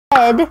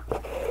head.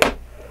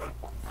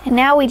 And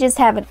now we just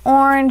have an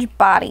orange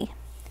body.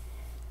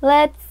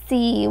 Let's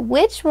see,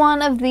 which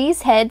one of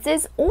these heads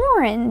is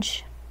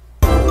orange?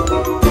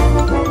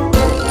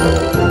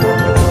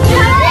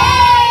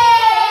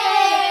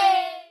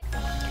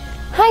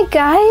 Hi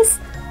guys,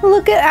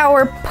 look at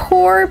our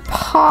poor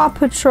Paw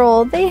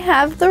Patrol. They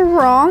have the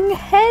wrong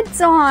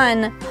heads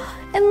on.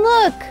 And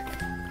look,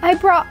 I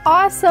brought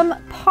awesome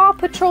Paw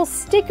Patrol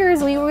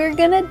stickers we were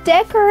gonna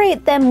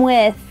decorate them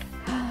with.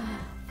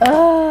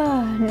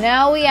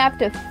 Now we have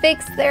to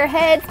fix their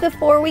heads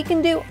before we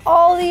can do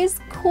all these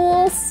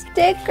cool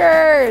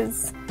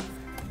stickers.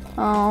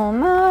 Oh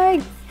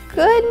my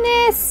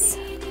goodness.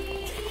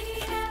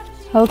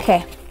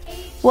 Okay,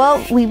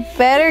 well, we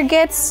better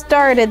get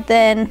started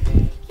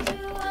then.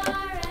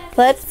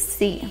 Let's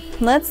see.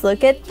 Let's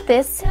look at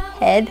this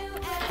head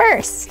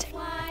first.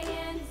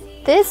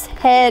 This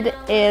head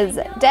is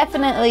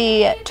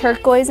definitely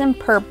turquoise and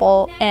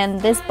purple, and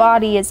this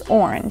body is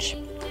orange.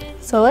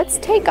 So let's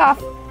take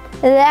off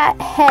that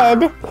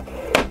head,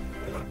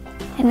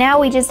 and now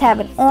we just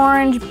have an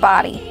orange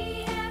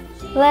body.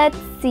 Let's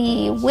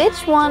see,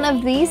 which one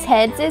of these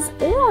heads is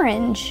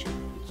orange?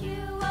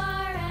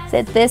 Is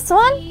it this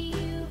one?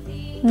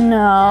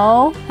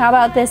 No. How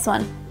about this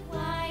one?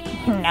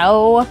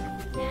 No.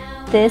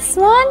 This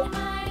one?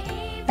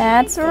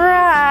 That's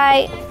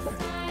right.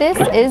 This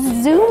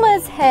is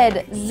Zuma's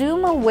head.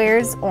 Zuma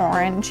wears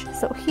orange,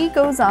 so he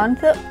goes on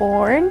the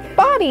orange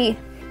body.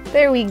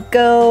 There we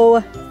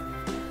go.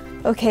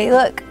 Okay,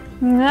 look.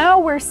 Now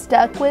we're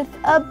stuck with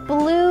a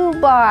blue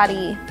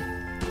body.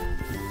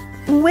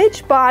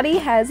 Which body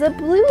has a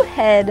blue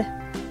head?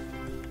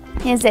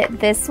 Is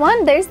it this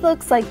one?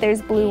 Looks like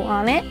there's blue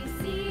on it.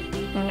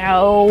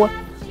 No.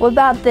 What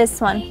about this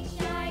one?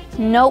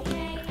 Nope.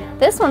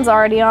 This one's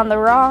already on the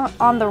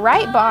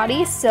right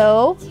body,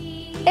 so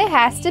it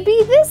has to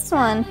be this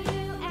one.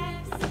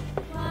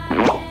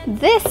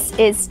 This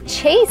is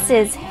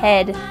Chase's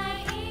head.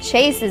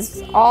 Chase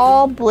is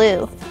all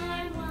blue.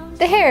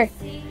 There.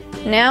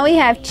 Now we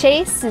have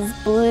Chase's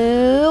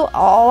blue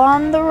all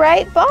on the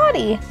right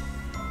body.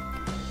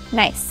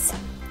 Nice.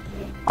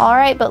 All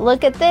right, but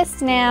look at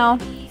this now.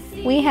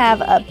 We have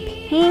a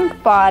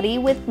pink body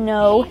with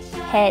no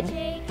head.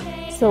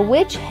 So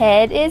which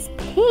head is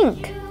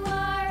pink?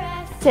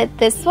 Is it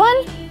this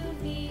one?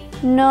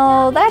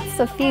 No, that's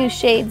a few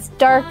shades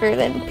darker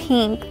than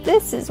pink.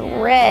 This is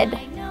red.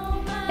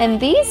 And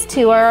these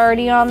two are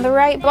already on the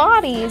right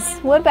bodies.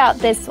 What about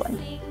this one?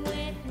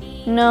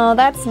 No,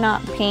 that's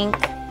not pink.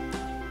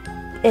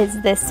 Is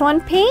this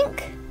one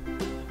pink?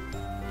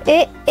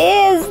 It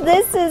is.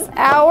 This is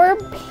our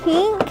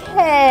pink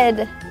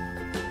head.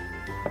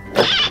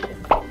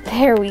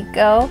 There we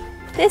go.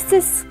 This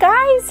is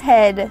Skye's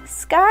head.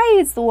 Skye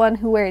is the one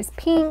who wears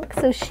pink,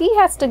 so she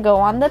has to go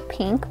on the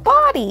pink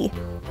body.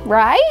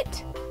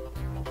 Right?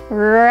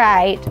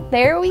 Right.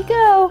 There we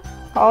go.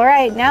 All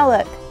right, now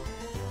look.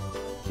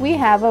 We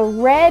have a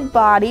red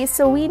body,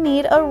 so we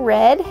need a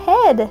red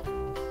head.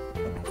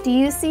 Do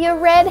you see a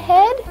red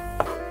head?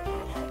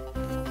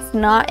 It's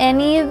not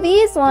any of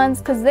these ones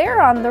because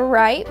they're on the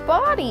right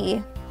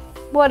body.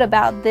 What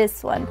about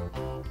this one?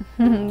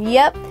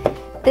 Yep,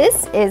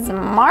 this is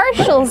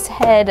Marshall's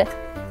head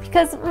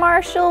because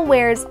Marshall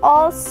wears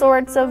all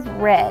sorts of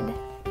red.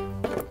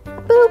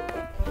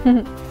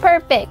 Boop.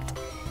 Perfect.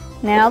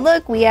 Now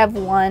look, we have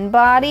one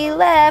body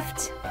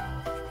left.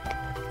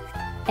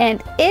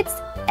 And it's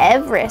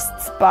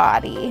Everest's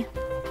body.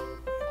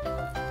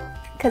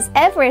 Because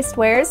Everest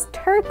wears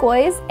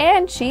turquoise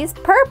and she's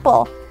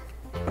purple.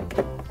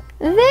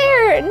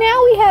 There!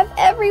 Now we have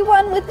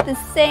everyone with the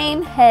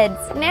same heads.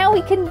 Now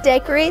we can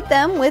decorate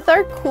them with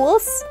our cool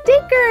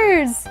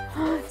stickers.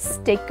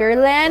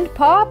 Stickerland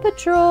Paw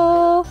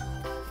Patrol.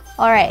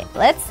 Alright,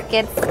 let's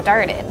get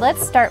started.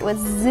 Let's start with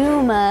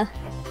Zuma.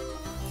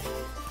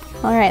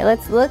 Alright,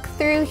 let's look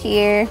through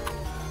here.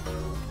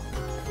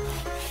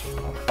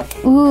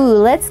 Ooh,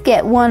 let's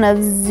get one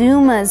of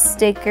Zuma's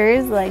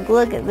stickers. Like,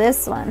 look at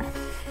this one.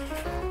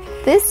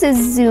 This is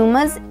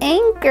Zuma's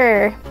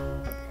anchor.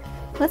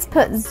 Let's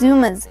put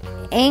Zuma's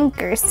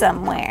anchor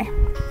somewhere.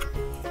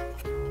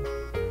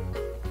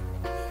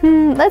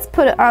 Let's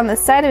put it on the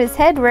side of his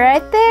head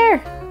right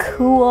there.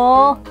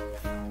 Cool.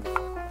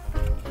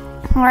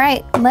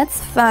 Alright,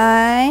 let's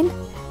find...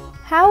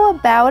 How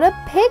about a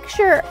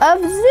picture of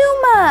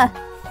Zuma?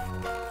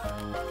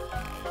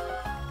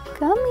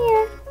 Come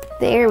here.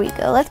 There we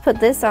go. Let's put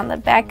this on the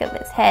back of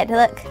his head.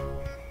 Look.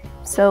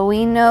 So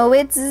we know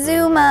it's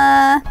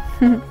Zuma.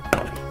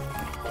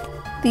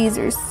 These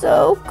are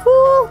so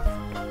cool.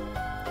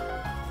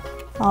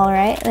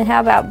 Alright, and how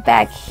about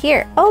back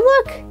here? Oh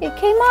look, it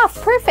came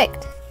off.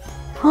 Perfect.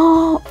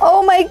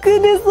 Oh my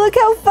goodness, look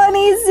how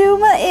funny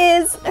Zuma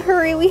is.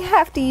 Hurry, we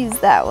have to use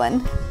that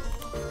one.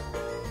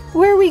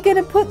 Where are we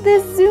gonna put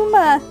this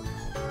Zuma?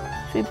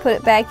 Should we put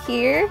it back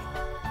here?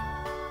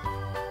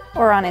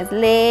 Or on his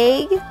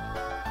leg?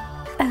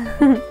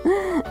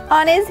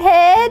 On his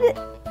head?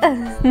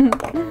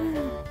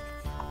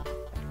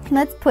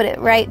 Let's put it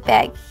right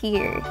back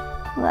here,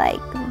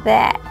 like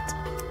that.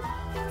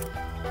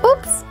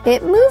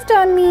 It moved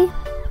on me.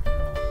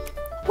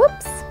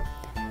 Whoops.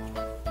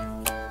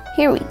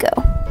 Here we go.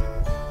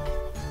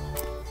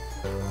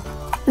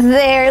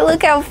 There,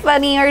 look how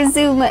funny our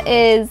Zuma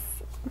is.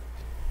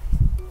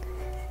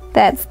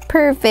 That's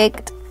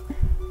perfect.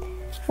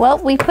 Well,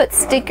 we put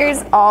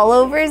stickers all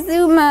over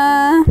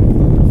Zuma.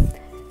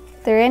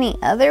 Are there any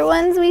other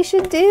ones we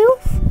should do?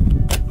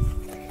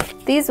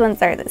 These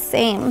ones are the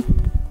same.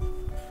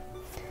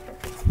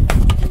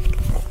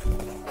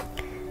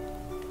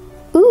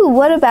 Ooh,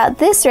 what about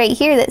this right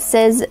here that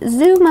says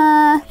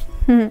Zuma?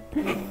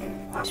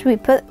 Should we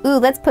put, ooh,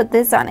 let's put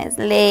this on his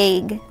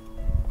leg.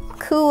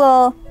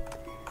 Cool.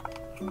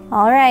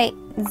 All right,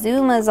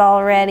 Zuma's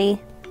all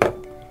ready.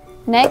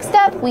 Next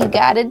up, we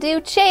gotta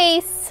do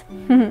Chase.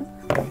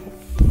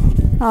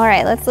 All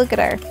right, let's look at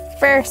our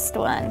first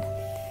one.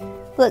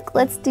 Look,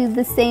 let's do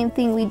the same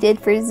thing we did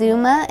for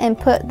Zuma and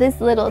put this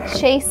little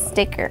Chase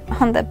sticker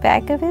on the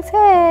back of his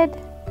head.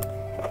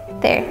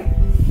 There.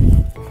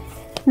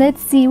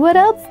 Let's see, what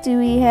else do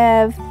we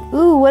have?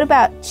 Ooh, what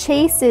about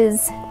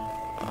Chase's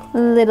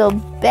little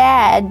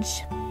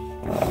badge?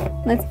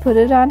 Let's put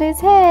it on his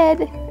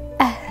head.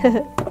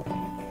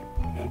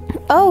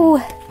 Oh,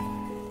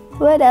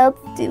 what else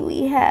do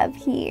we have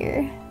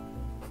here?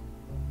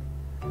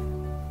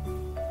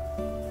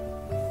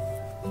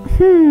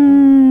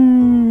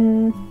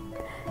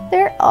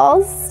 They're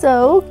all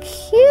so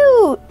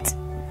cute.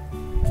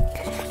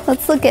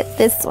 Let's look at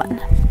this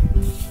one.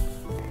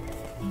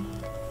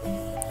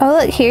 Oh,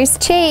 look, here's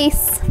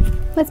Chase.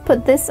 Let's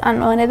put this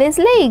on one of his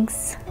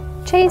legs.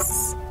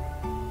 Chase.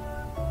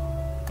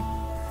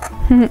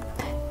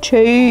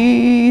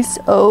 Chase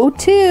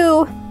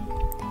 02.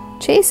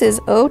 Chase is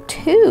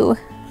 02.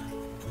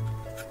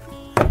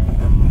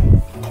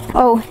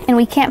 Oh, and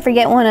we can't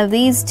forget one of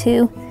these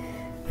two.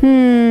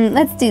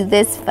 Let's do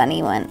this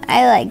funny one.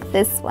 I like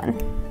this one.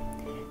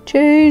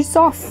 Chase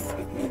off.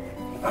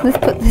 Let's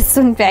put this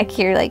one back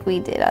here like we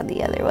did on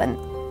the other one.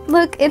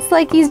 Look, it's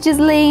like he's just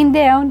laying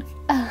down.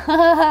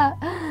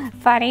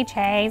 Funny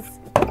Chase.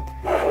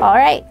 All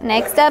right,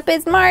 next up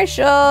is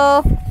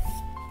Marshall.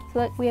 So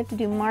look, we have to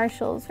do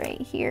Marshall's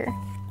right here.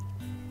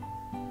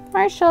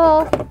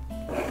 Marshall.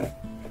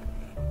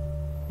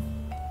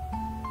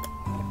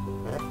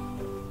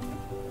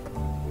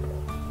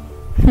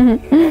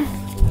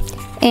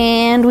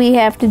 And we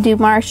have to do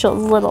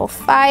Marshall's little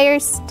fire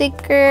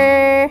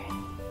sticker.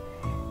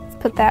 Let's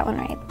put that one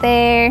right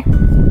there.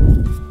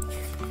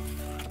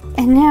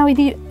 And now we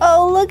do,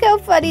 oh, look how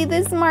funny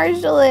this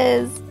Marshall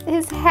is.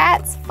 His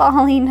hat's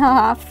falling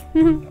off.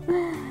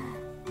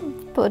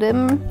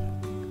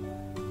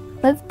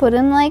 Let's put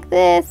him like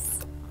this.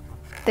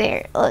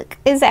 There, look,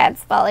 his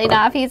hat's falling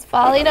off. He's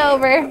falling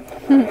over.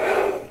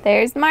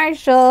 There's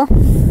Marshall.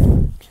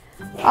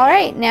 All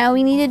right, now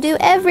we need to do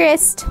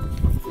Everest.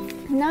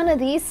 None of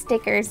these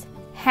stickers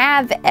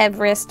have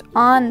Everest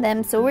on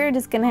them, so we're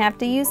just gonna have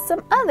to use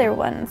some other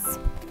ones.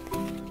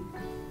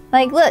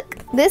 Like, look,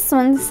 this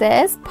one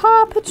says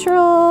Paw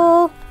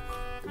Patrol.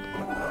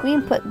 We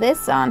can put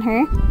this on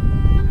her.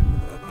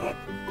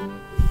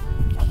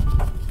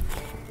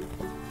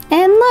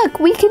 And look,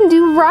 we can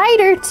do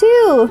Ryder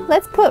too.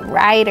 Let's put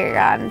Ryder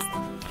on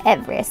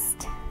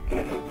Everest.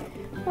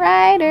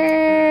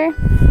 Ryder.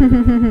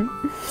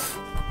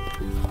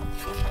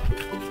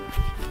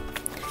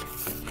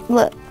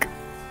 Look.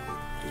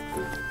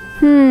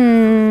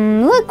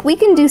 Look, we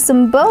can do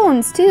some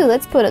bones too.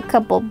 Let's put a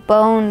couple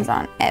bones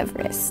on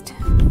Everest.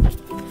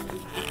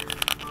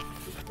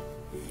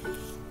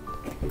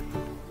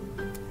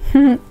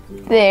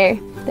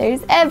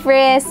 There's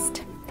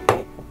Everest.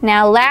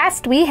 Now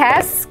last we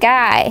have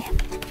Skye.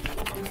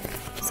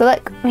 So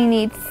look, we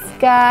need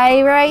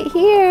Skye right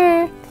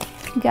here.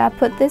 You gotta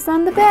put this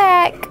on the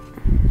back,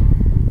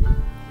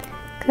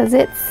 cause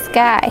it's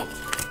Skye.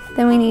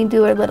 Then we need to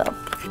do our little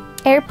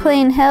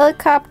airplane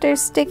helicopter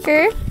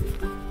sticker.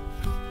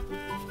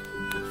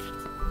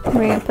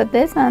 We're gonna put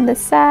this on the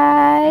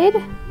side.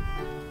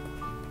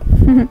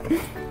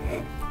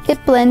 It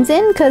blends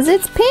in because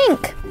it's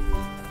pink.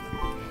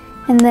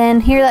 And then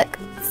here, look,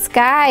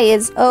 Skye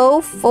is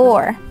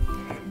 04.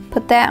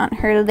 Put that on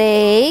her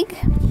leg.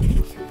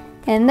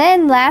 And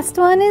then last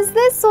one is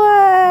this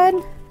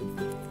one.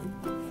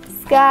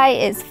 Skye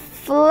is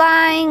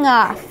flying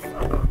off.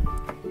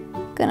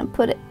 Gonna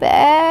put it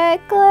back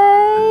like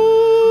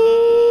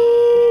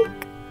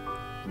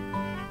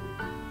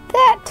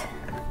that.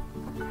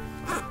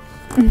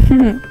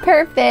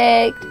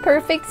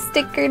 Perfect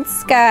stickered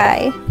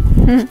Skye.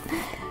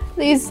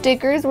 These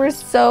stickers were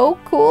so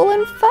cool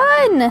and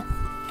fun.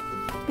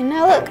 And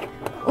now look,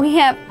 we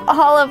have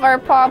all of our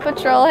Paw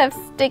Patrol have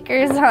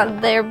stickers on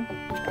their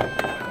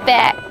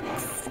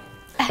backs.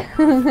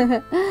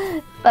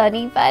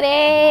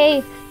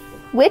 Funny.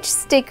 Which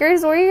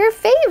stickers were your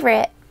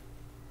favorite?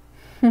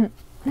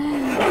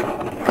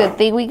 Good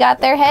thing we got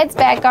their heads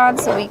back on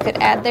so we could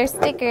add their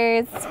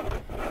stickers.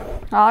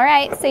 All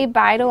right, say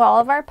bye to all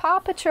of our Paw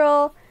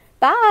Patrol.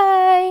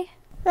 Bye.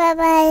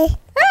 Bye-bye.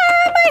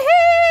 Ah, my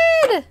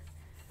head!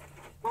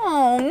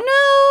 Oh,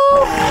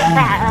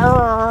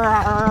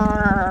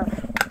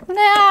 no!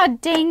 No!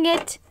 dang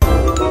it.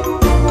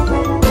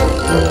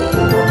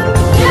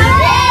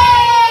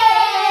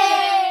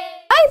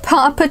 Hi,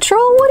 Paw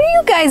Patrol. What are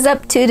you guys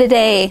up to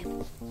today?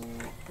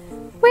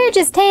 We're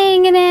just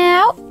hanging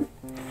out.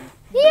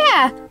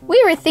 Yeah,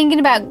 we were thinking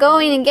about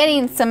going and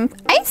getting some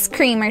ice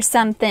cream or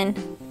something.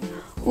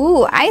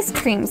 Ooh, ice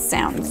cream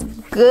sounds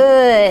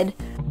good.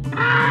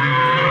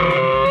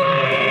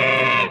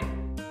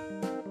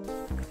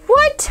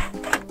 What?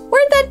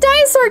 Where'd that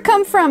dinosaur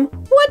come from?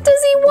 What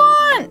does he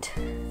want?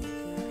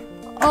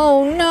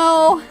 Oh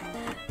no.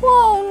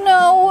 Oh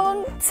no,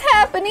 what's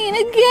happening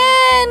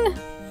again?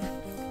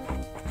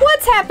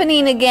 What's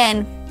happening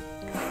again?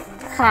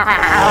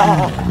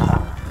 Ah!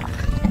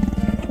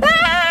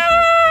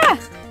 Ah,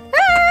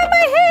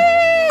 my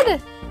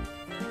head!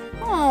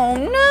 Oh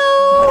no!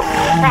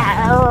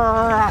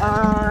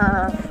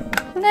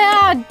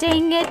 Ah,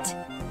 dang it!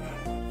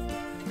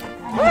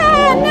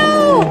 Ah,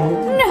 no!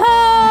 No!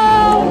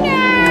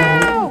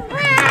 No!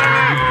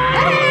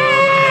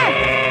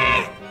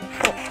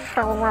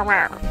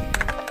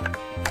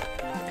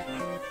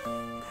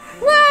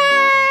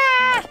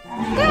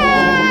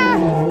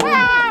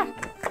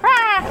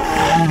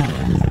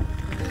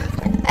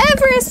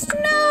 Everest,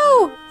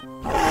 no!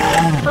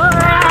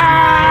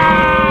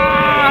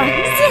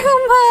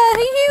 Zuma,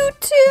 you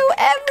too,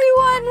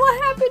 everyone! What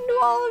happened to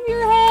all of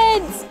your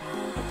heads?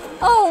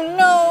 Oh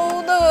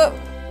no,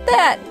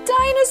 that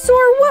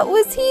dinosaur, what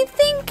was he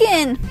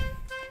thinking?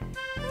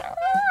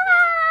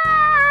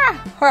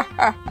 Ha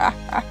ha ha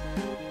ha.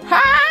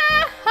 Ha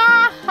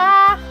ha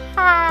ha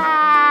ha.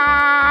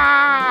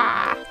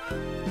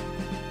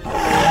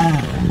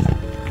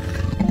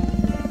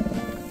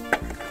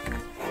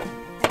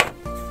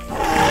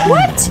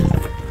 What?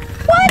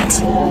 What?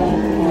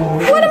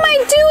 What am I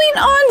doing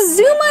on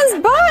Zuma's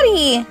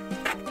body?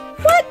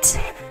 What?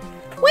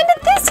 When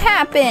did this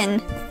happen?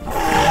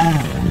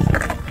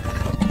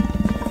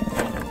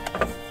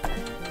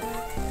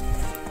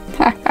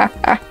 Ha ha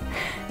ha.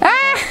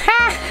 Ah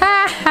ha ha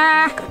ha.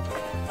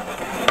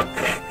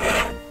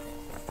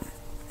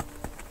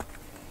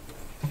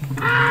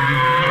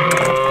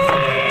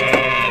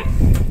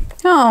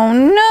 Oh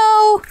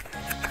no!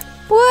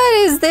 What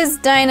is this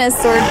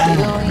dinosaur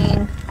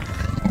doing?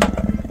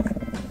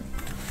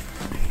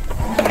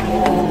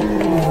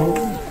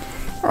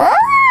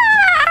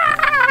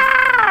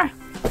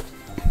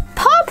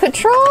 Paw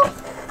Patrol?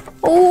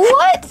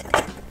 What?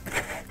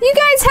 You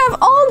guys have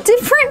all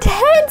different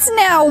heads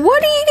now.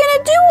 What are you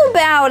gonna do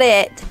about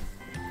it?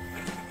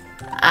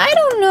 I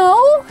don't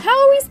know. How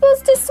are we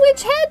supposed to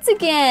switch heads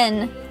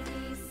again?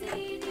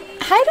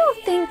 I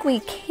don't think we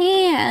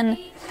can.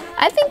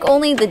 I think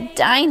only the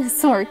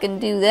dinosaur can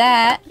do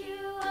that.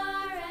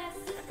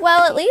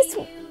 Well, at least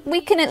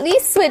we can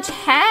switch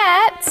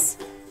hats.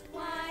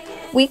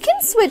 We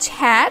can switch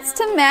hats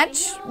to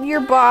match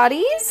your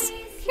bodies.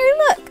 Here,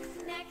 look.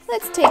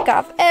 Let's take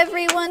off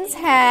everyone's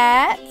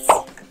hats.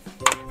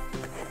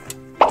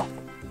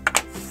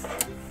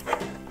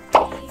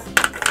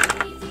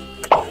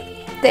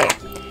 There.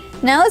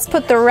 Now let's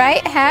put the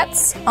right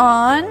hats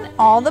on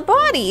all the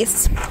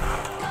bodies.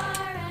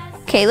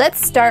 Okay,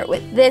 let's start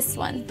with this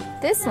one.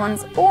 This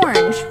one's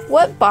orange.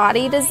 What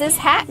body does this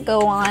hat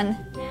go on?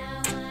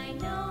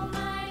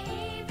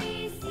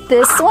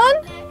 This one?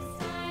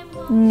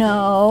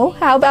 No.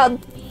 How about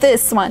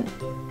this one?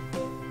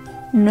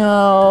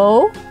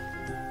 No.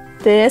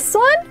 This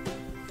one?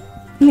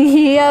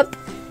 Yep.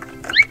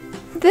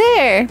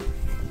 There.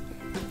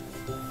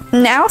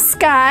 Now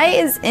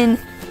Skye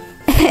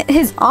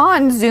is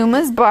on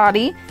Zuma's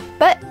body,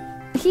 but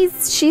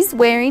she's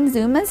wearing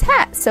Zuma's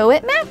hat, so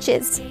it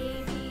matches.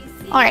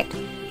 Alright,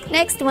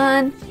 next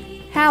one.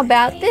 How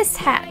about this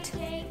hat?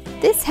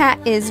 This hat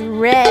is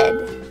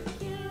red.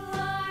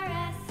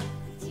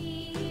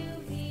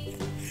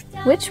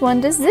 Which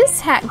one does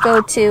this hat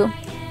go to?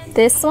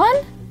 This one?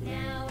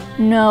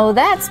 No,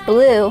 that's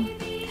blue.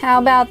 How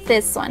about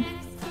this one?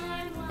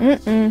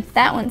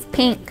 That one's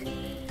pink.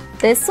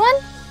 This one?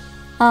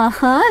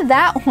 Uh-huh,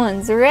 that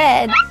one's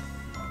red.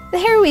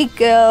 There we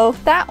go.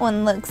 That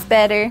one looks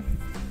better.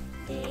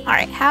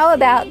 Alright, how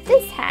about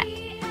this hat?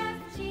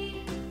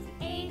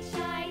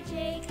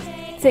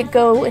 Does it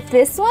go with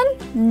this one?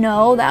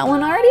 No, that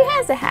one already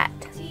has a hat.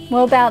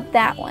 What about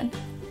that one?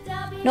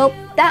 Nope,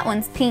 that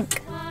one's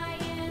pink.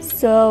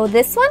 So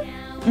this one?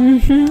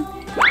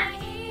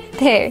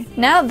 There,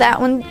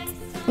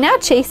 now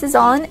Chase is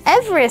all in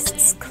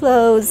Everest's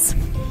clothes.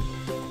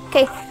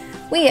 Okay,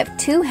 we have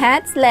 2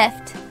 hats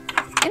left,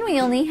 and we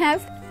only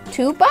have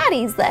 2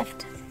 bodies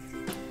left.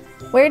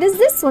 Where does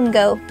this one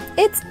go?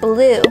 It's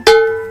blue.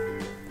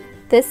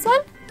 This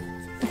one?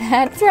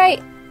 That's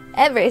right,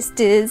 Everest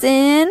is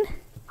in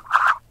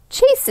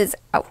Chase's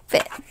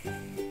outfit.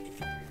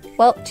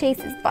 Well,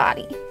 Chase's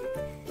body.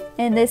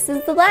 And this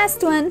is the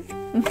last one.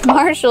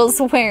 Marshall's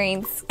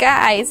wearing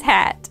Skye's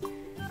hat.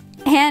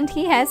 And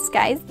he has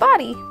Skye's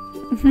body.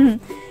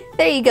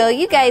 There you go.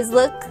 You guys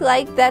look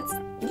like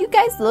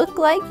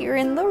you're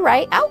in the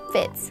right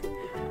outfits.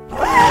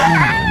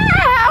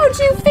 How'd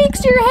you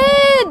fix your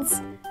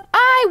heads?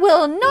 I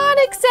will not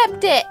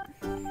accept it.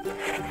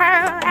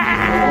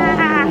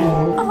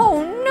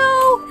 Oh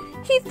no!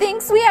 He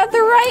thinks we have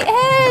the right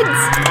heads!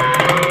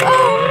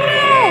 Oh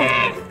no!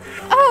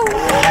 Oh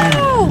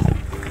no!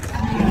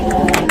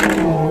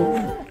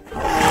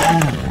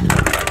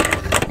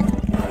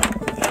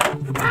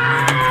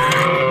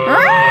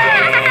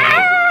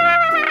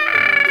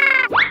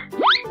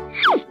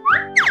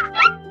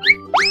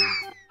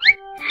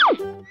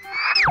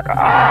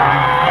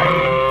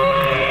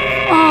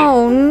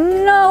 Oh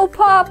no,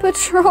 Paw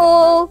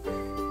Patrol!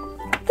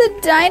 The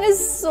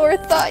dinosaur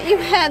thought you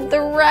had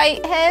the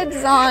right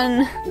heads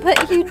on,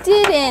 but you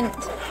didn't.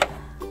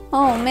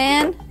 Oh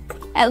man,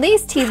 at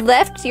least he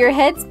left your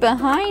heads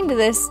behind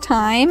this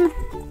time.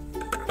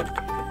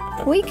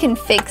 We can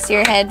fix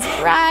your heads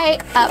right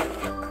up.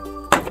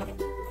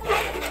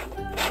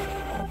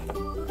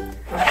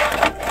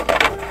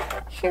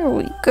 Here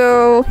we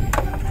go.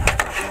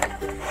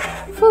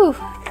 Whew.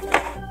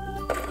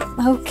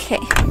 Okay.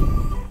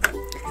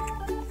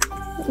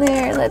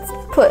 There, let's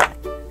put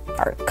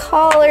our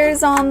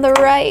collars on the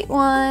right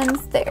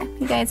ones. There,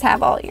 you guys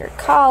have all your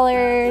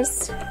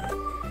collars.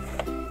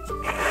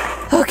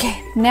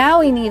 Okay, now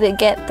we need to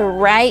get the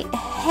right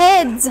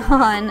heads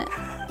on.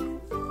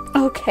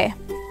 Okay,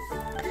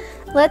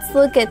 let's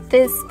look at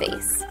this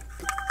face.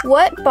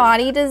 What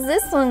body does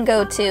this one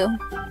go to?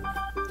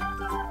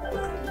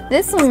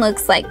 This one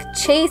looks like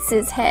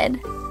Chase's head.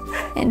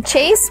 And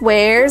Chase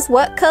wears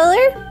what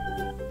color?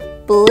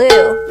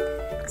 Blue.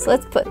 So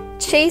let's put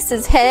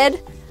Chase's head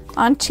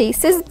on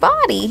Chase's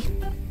body.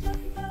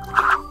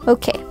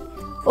 Okay,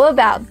 what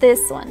about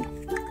this one?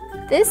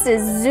 This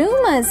is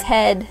Zuma's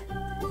head.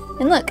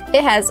 And look,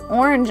 it has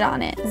orange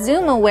on it.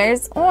 Zuma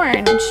wears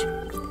orange.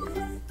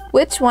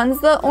 Which one's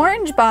the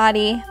orange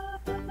body?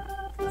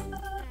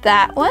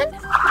 That one?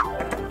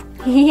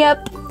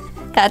 Yep,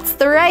 that's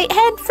the right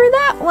head for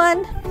that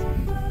one.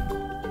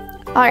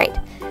 All right,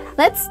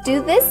 let's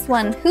do this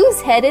one.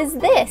 Whose head is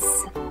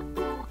this?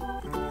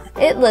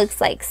 It looks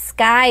like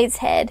Skye's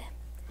head.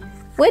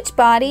 Which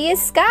body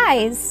is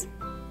Skye's?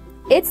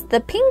 It's the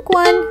pink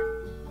one.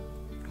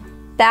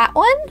 That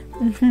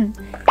one?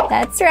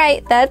 That's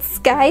right, that's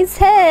Skye's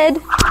head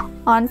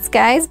on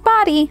Skye's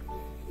body.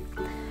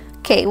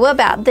 Okay, what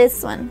about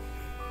this one?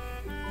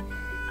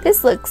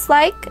 This looks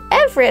like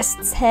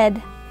Everest's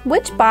head.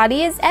 Which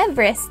body is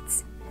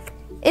Everest's?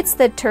 It's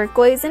the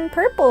turquoise and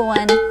purple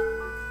one.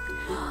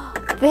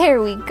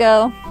 There we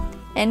go.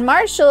 And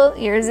Marshall,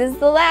 yours is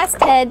the last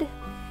head.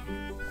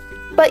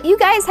 But you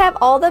guys have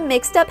all the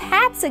mixed up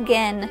hats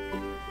again.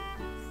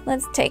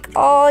 Let's take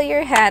all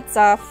your hats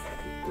off.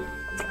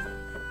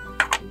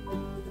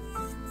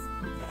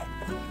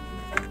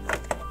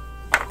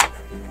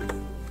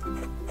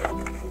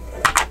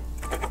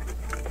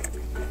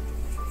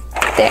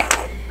 There.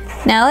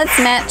 Now let's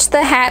match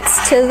the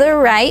hats to the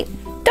right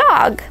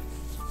dog.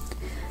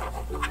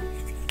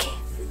 Okay.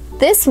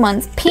 This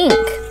one's pink.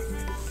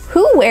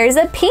 Who wears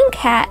a pink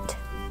hat?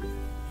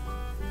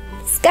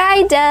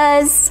 Skye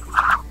does.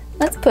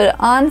 Let's put it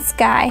on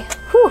Skye.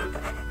 Whew.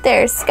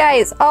 There, Skye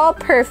is all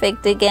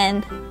perfect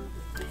again.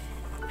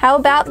 How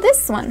about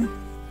this one?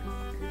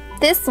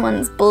 This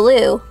one's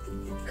blue.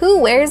 Who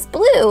wears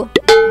blue?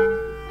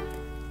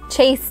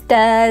 Chase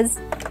does.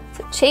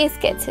 So Chase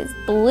gets his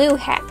blue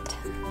hat.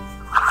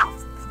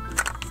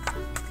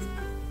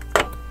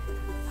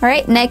 All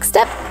right, next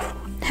up,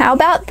 how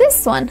about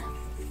this one?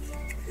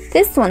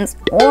 This one's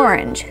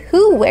orange.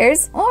 Who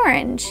wears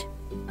orange?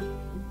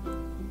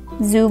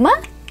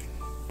 Zuma?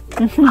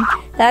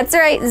 That's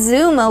right,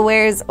 Zuma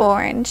wears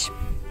orange.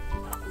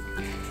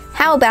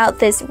 How about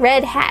this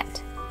red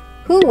hat?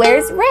 Who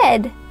wears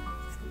red?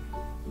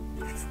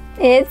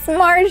 It's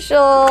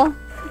Marshall.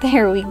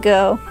 There we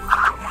go.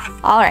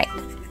 All right,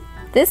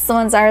 this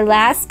one's our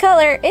last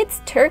color.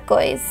 It's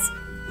turquoise.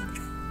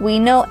 We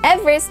know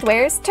Everest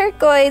wears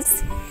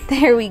turquoise.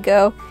 There we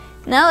go.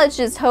 Now let's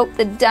just hope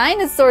the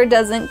dinosaur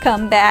doesn't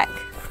come back.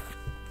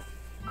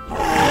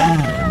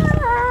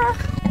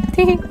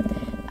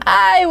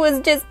 I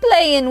was just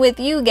playing with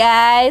you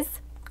guys.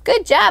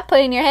 Good job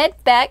putting your heads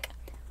back.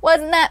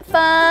 Wasn't that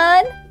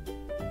fun?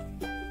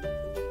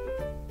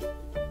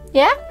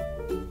 Yeah?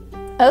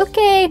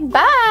 Okay,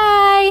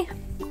 bye.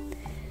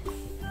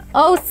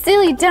 Oh,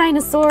 silly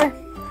dinosaur.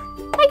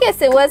 I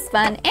guess it was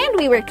fun, and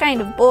we were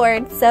kind of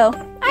bored, so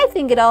I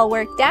think it all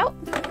worked out.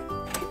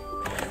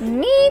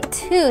 Me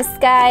too,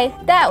 Skye.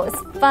 That was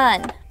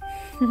fun.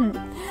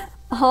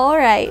 All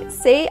right,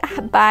 say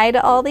bye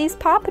to all these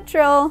Paw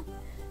Patrol.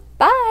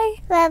 Bye.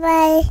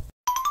 Bye-bye.